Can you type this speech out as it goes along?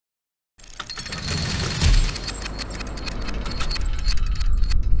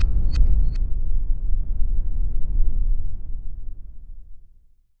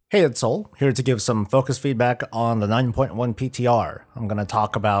Hey, it's Soul, here to give some focus feedback on the 9.1 PTR. I'm going to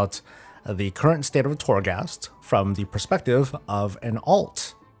talk about the current state of Torghast from the perspective of an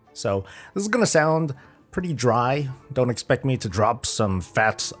alt. So this is going to sound pretty dry. Don't expect me to drop some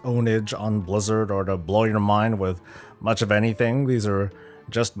fat ownage on Blizzard or to blow your mind with much of anything. These are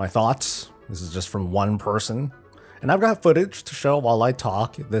just my thoughts. This is just from one person. And I've got footage to show while I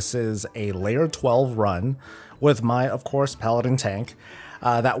talk. This is a layer 12 run with my, of course, Paladin tank.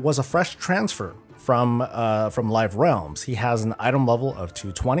 That was a fresh transfer from Live Realms. He has an item level of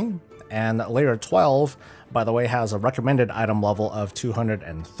 220, and layer 12, by the way, has a recommended item level of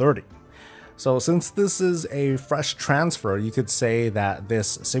 230. So since this is a fresh transfer, you could say that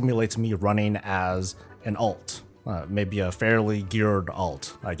this simulates me running as an alt, maybe a fairly geared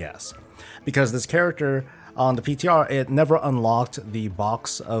alt, I guess, because this character on the PTR, it never unlocked the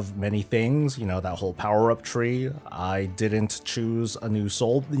box of many things, you know, that whole power-up tree. I didn't choose a new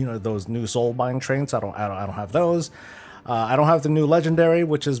soul, you know, those new soul bind traits. I don't have those. I don't have the new legendary,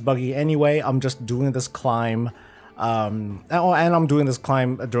 which is buggy anyway. I'm just doing this climb. And I'm doing this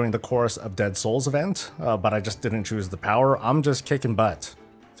climb during the course of Dead Souls event, but I just didn't choose the power. I'm just kicking butt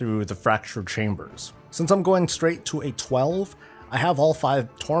through the fractured chambers. Since I'm going straight to a 12, I have all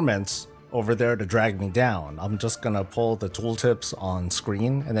 5 torments over there to drag me down. I'm just gonna pull the tooltips on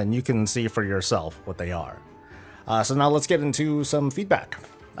screen and then you can see for yourself what they are. So now let's get into some feedback.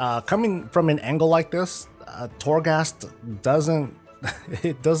 Coming from an angle like this, Torghast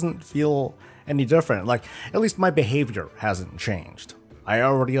doesn't feel any different. Like, at least my behavior hasn't changed. I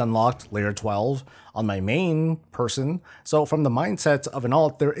already unlocked layer 12 on my main person, so from the mindset of an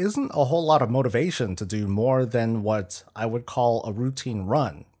alt, there isn't a whole lot of motivation to do more than what I would call a routine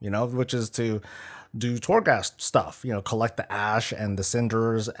run, you know, which is to do Torghast stuff, you know, collect the ash and the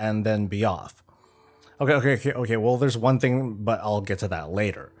cinders and then be off. Okay, well, there's one thing, but I'll get to that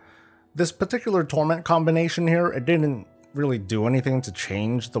later. This particular torment combination here, it didn't really do anything to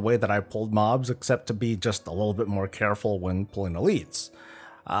change the way that I pulled mobs, except to be just a little bit more careful when pulling elites.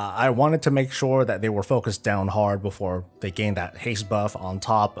 I wanted to make sure that they were focused down hard before they gain that haste buff on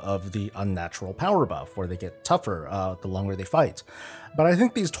top of the unnatural power buff, where they get tougher the longer they fight. But I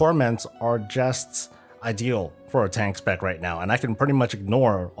think these torments are just ideal for a tank spec right now, and I can pretty much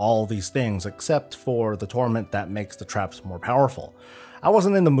ignore all these things except for the torment that makes the traps more powerful. I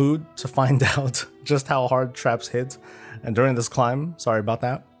wasn't in the mood to find out just how hard traps hit, and during this climb, sorry about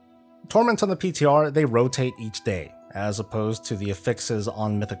that. Torments on the PTR, they rotate each day, as opposed to the affixes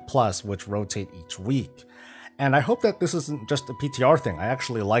on Mythic Plus, which rotate each week. And I hope that this isn't just a PTR thing. I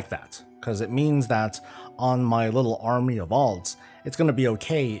actually like that, because it means that on my little army of alts, it's going to be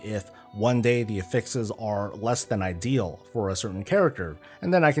okay if one day the affixes are less than ideal for a certain character,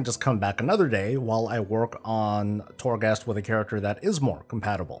 and then I can just come back another day while I work on Torghast with a character that is more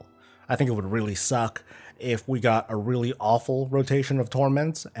compatible. I think it would really suck if we got a really awful rotation of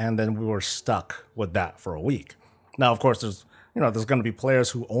torments and then we were stuck with that for a week. Now, of course, there's going to be players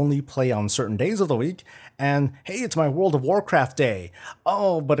who only play on certain days of the week, and hey, it's my World of Warcraft day.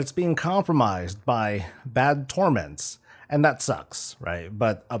 Oh, but it's being compromised by bad torments, and that sucks, right?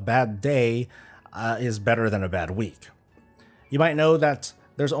 But a bad day is better than a bad week. You might know that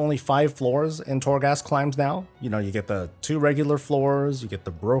there's only 5 floors in Torghast climbs now. You know, you get the 2 regular floors, you get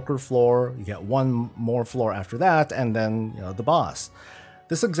the broker floor, you get 1 more floor after that, and then, you know, the boss.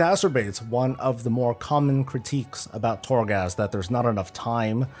 This exacerbates one of the more common critiques about Torghast, that there's not enough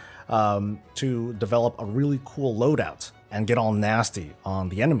time to develop a really cool loadout and get all nasty on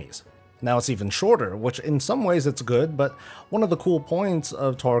the enemies. Now it's even shorter, which in some ways it's good, but one of the cool points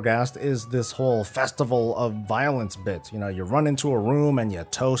of Torghast is this whole festival of violence bit. You know, you run into a room and you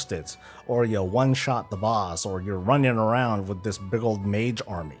toast it, or you one-shot the boss, or you're running around with this big old mage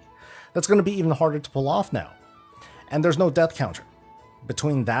army. That's going to be even harder to pull off now. And there's no death counter.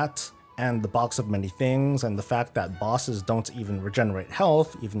 Between that and the box of many things, and the fact that bosses don't even regenerate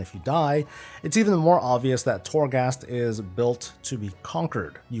health, even if you die, it's even more obvious that Torghast is built to be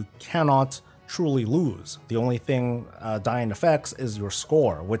conquered. You cannot truly lose. The only thing dying affects is your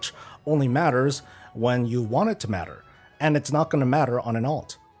score, which only matters when you want it to matter, and it's not going to matter on an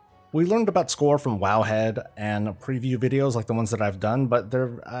alt. We learned about score from Wowhead and preview videos like the ones that I've done, but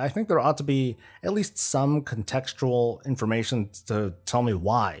I think there ought to be at least some contextual information to tell me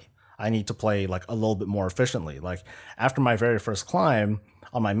why I need to play like a little bit more efficiently. Like, after my very first climb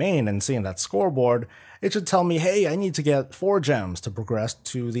on my main and seeing that scoreboard, it should tell me, hey, I need to get 4 gems to progress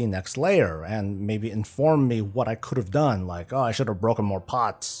to the next layer, and maybe inform me what I could have done. Like, oh, I should have broken more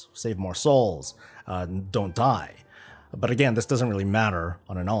pots, saved more souls, don't die. But again, this doesn't really matter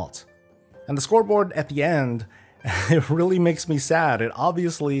on an alt. And the scoreboard at the end It really makes me sad. It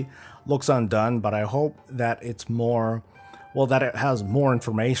obviously looks undone, but I hope that it's more, well, that it has more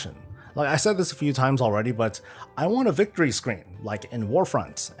information. Like I said this a few times already, but I want a victory screen, like in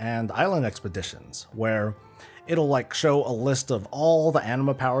Warfront and Island Expeditions, where it'll like show a list of all the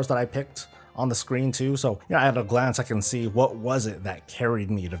anima powers that I picked on the screen too, so at a glance I can see what was it that carried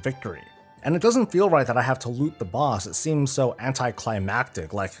me to victory. And it doesn't feel right that I have to loot the boss. It seems so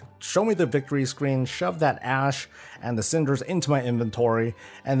anticlimactic, like show me the victory screen, shove that ash and the cinders into my inventory,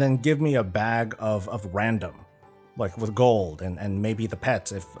 and then give me a bag of random, like with gold and maybe the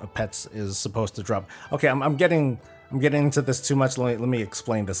pets if a pets is supposed to drop. Okay, I'm getting into this too much. Let me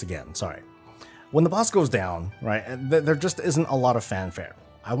explain this again. Sorry. When the boss goes down, right, there just isn't a lot of fanfare.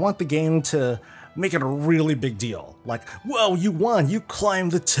 I want the game to make it a really big deal. Like, whoa, you won! You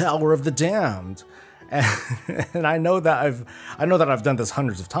climbed the Tower of the Damned. And I know that I've done this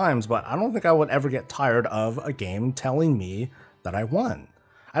hundreds of times, but I don't think I would ever get tired of a game telling me that I won.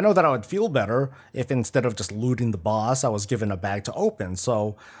 I know that I would feel better if instead of just looting the boss, I was given a bag to open,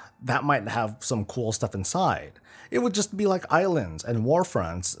 so that might have some cool stuff inside. It would just be like Islands and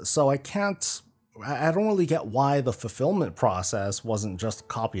Warfronts, so I don't really get why the fulfillment process wasn't just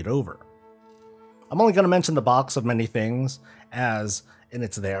copied over. I'm only going to mention the box of many things as in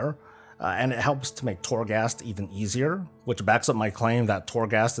it's there, and it helps to make Torghast even easier, which backs up my claim that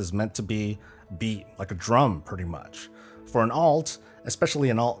Torghast is meant to be beat like a drum pretty much. For an alt, especially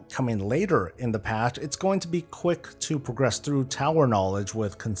an alt coming later in the patch, it's going to be quick to progress through tower knowledge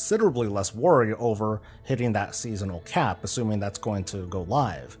with considerably less worry over hitting that seasonal cap, assuming that's going to go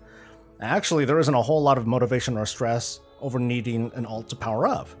live. Actually, there isn't a whole lot of motivation or stress over needing an alt to power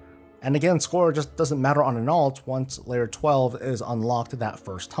up. And again, score just doesn't matter on an alt once layer 12 is unlocked that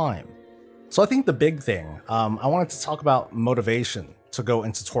first time. So I think the big thing, I wanted to talk about motivation to go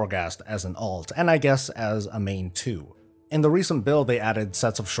into Torghast as an alt, and I guess as a main too. In the recent build, they added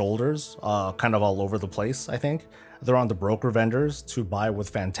sets of shoulders, kind of all over the place, I think. They're on the broker vendors to buy with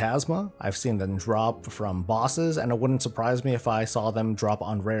Phantasma. I've seen them drop from bosses, and it wouldn't surprise me if I saw them drop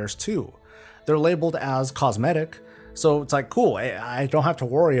on rares too. They're labeled as cosmetic, so it's like, cool, I don't have to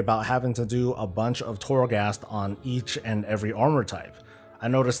worry about having to do a bunch of Torghast on each and every armor type. I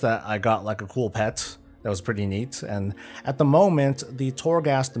noticed that I got like a cool pet that was pretty neat, and at the moment, the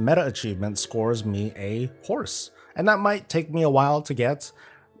Torghast meta achievement scores me a horse. And that might take me a while to get,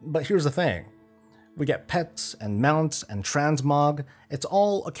 but here's the thing. We get pets and mounts and transmog. It's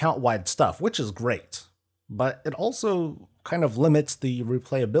all account-wide stuff, which is great. But it also kind of limits the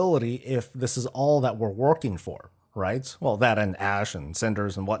replayability if this is all that we're working for, right? Well, that and Ash and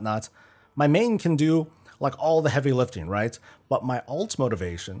Cinders and whatnot. My main can do like all the heavy lifting, right? But my alt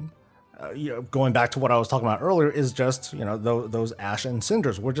motivation, going back to what I was talking about earlier, is just, those Ash and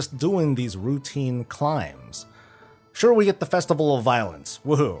Cinders. We're just doing these routine climbs. Sure, we get the Festival of Violence,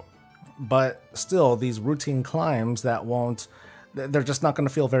 woohoo, but still, these routine climbs they're just not going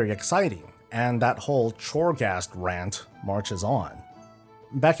to feel very exciting, and that whole Torghast rant marches on.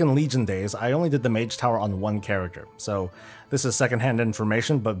 Back in Legion days, I only did the Mage Tower on one character, so this is secondhand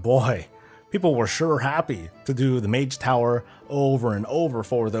information, but boy, people were sure happy to do the Mage Tower over and over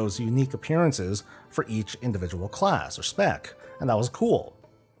for those unique appearances for each individual class or spec, and that was cool.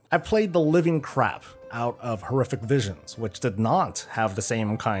 I played the living crap out of Horrific Visions, which did not have the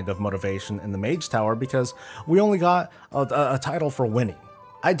same kind of motivation in the Mage Tower because we only got a title for winning.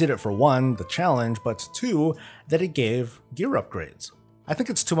 I did it for one, the challenge, but two, that it gave gear upgrades. I think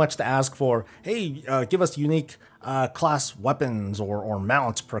it's too much to ask for, hey, give us unique class weapons or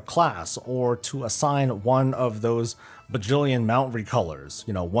mounts per class, or to assign one of those bajillion mount recolors,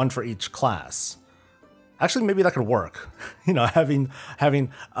 one for each class. Actually, maybe that could work, having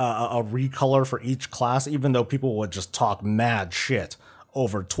a recolor for each class, even though people would just talk mad shit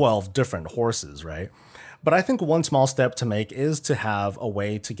over 12 different horses, right? But I think one small step to make is to have a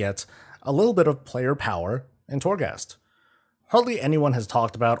way to get a little bit of player power in Torghast. Hardly anyone has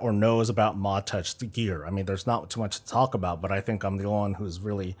talked about or knows about mod-touched gear. I mean, there's not too much to talk about, but I think I'm the only one who's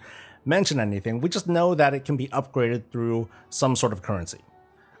really mentioned anything. We just know that it can be upgraded through some sort of currency.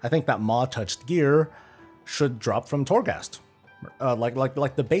 I think that mod-touched gear should drop from Torghast,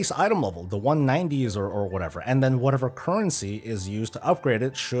 like the base item level, the 190s or whatever, and then whatever currency is used to upgrade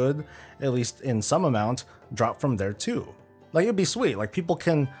it should, at least in some amount, drop from there too. Like, it'd be sweet, like people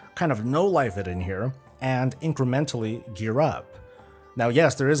can kind of no-life it in here and incrementally gear up. Now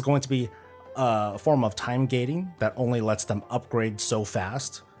yes, there is going to be a form of time gating that only lets them upgrade so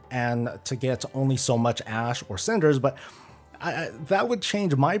fast and to get only so much Ash or Cinders, but that would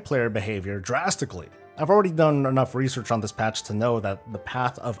change my player behavior drastically. I've already done enough research on this patch to know that the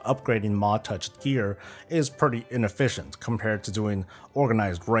path of upgrading mod-touched gear is pretty inefficient compared to doing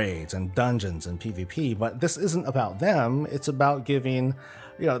organized raids and dungeons and PvP, but this isn't about them, it's about giving,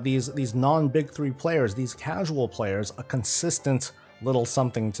 you know, these non-Big 3 players, these casual players, a consistent little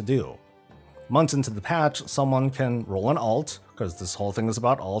something to do. Months into the patch, someone can roll an alt, because this whole thing is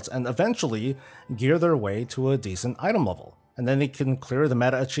about alts, and eventually gear their way to a decent item level. And then they can clear the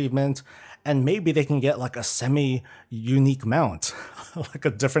meta achievement, and maybe they can get like a semi-unique mount, like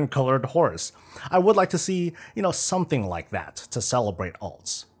a different colored horse. I would like to see, you know, something like that to celebrate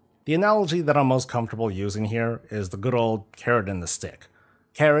alts. The analogy that I'm most comfortable using here is the good old carrot and the stick.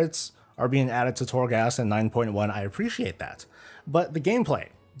 Carrots are being added to Torghast 9.1, I appreciate that. But the gameplay,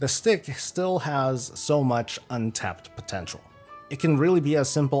 the stick still has so much untapped potential. It can really be as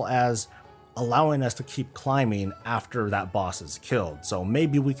simple as allowing us to keep climbing after that boss is killed. So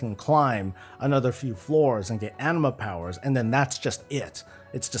maybe we can climb another few floors and get anima powers, and then that's just it.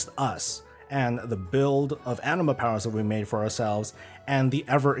 It's just us and the build of anima powers that we made for ourselves and the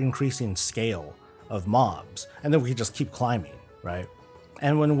ever-increasing scale of mobs. And then we can just keep climbing, right?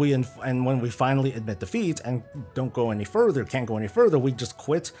 And when we finally admit defeat and don't go any further, can't go any further, we just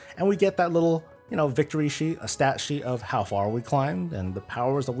quit and we get that little, you know, victory sheet, a stat sheet of how far we climbed and the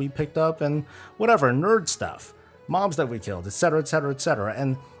powers that we picked up and whatever, nerd stuff, mobs that we killed, etc, etc, etc.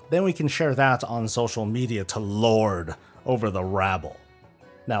 And then we can share that on social media to lord over the rabble.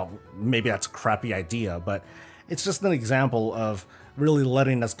 Now, maybe that's a crappy idea, but it's just an example of really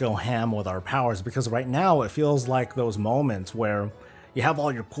letting us go ham with our powers, because right now it feels like those moments where you have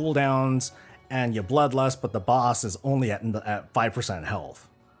all your cooldowns and you bloodlust, but the boss is only at 5% health.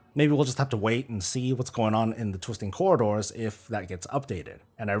 Maybe we'll just have to wait and see what's going on in the Twisting Corridors if that gets updated,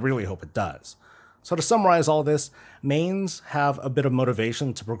 and I really hope it does. So to summarize all this, mains have a bit of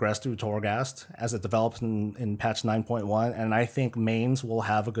motivation to progress through Torghast as it develops in patch 9.1, and I think mains will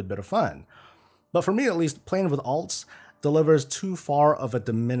have a good bit of fun. But for me at least, playing with alts delivers too far of a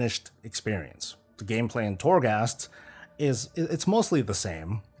diminished experience. The gameplay in Torghast it's mostly the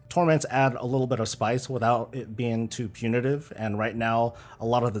same. Torments add a little bit of spice without it being too punitive, and right now a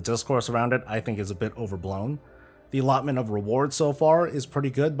lot of the discourse around it I think is a bit overblown. The allotment of rewards so far is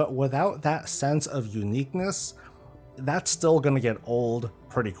pretty good, but without that sense of uniqueness, that's still going to get old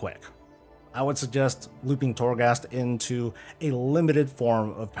pretty quick. I would suggest looping Torghast into a limited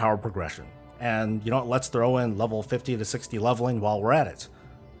form of power progression, and you know, let's throw in level 50 to 60 leveling while we're at it.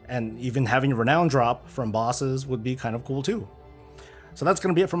 And even having renown drop from bosses would be kind of cool too. So that's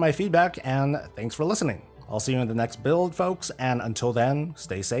going to be it for my feedback, and thanks for listening. I'll see you in the next build, folks, and until then,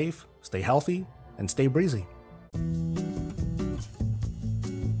 stay safe, stay healthy, and stay breezy.